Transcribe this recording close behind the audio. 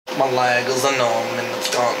My leg is a numb and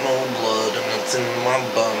it's got no blood and it's in my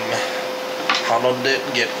bum. How did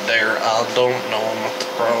it get there? I don't know. I'm at the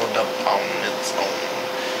crowd up on its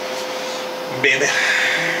own. Baby.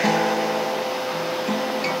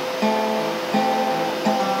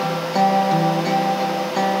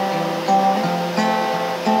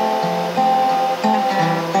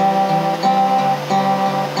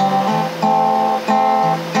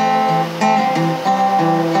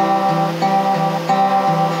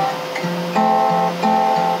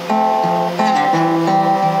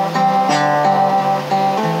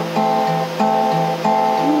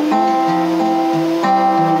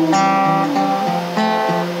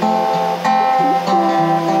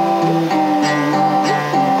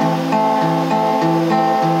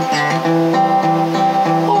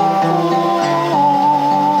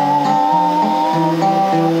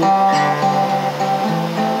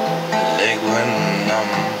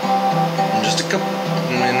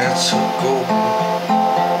 Minutes ago,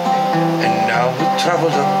 and now it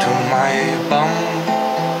travels up to my bum.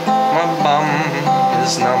 My bum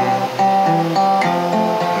is numb.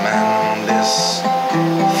 Man, this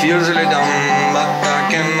feels really dumb, but I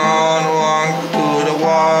cannot walk to the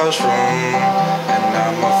washroom, and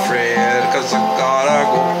I'm afraid 'cause I gotta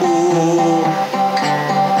go.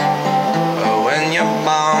 When your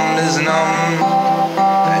bum is numb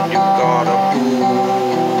and you gotta poo,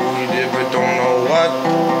 don't know what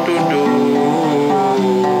to do.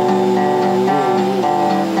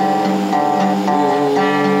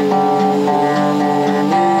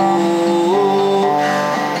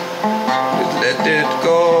 Just let it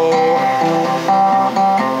go.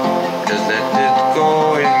 Just let it go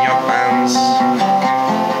in your pants.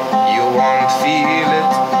 You won't feel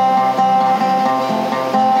it.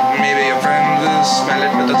 Maybe your friend will smell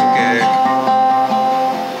it, but that's okay.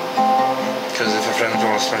 Because if your friends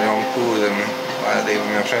don't smell your own poo, then why are they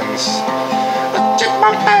even your friends? Check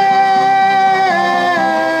my pants!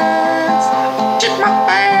 Check my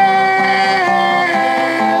pants!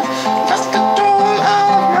 Lost control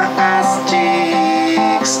of my ass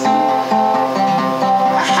cheeks.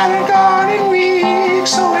 I hadn't gone in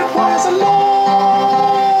weeks, so it was a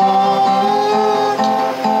lot.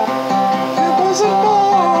 It was a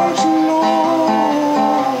large load.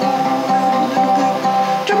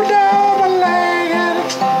 Jump down my leg and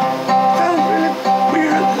it felt really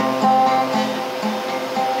weird.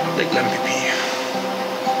 Like lumpy pee.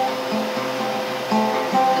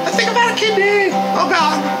 I think about a kidney. Oh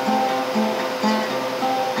God.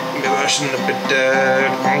 Maybe I shouldn't have put that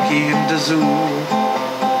monkey in the zoo.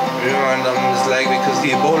 Maybe my numb is like because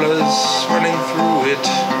the Ebola's running through it.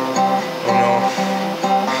 Oh no.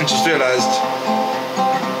 I just realized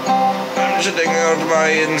I'm shitting out my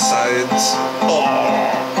insides.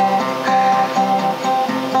 Oh.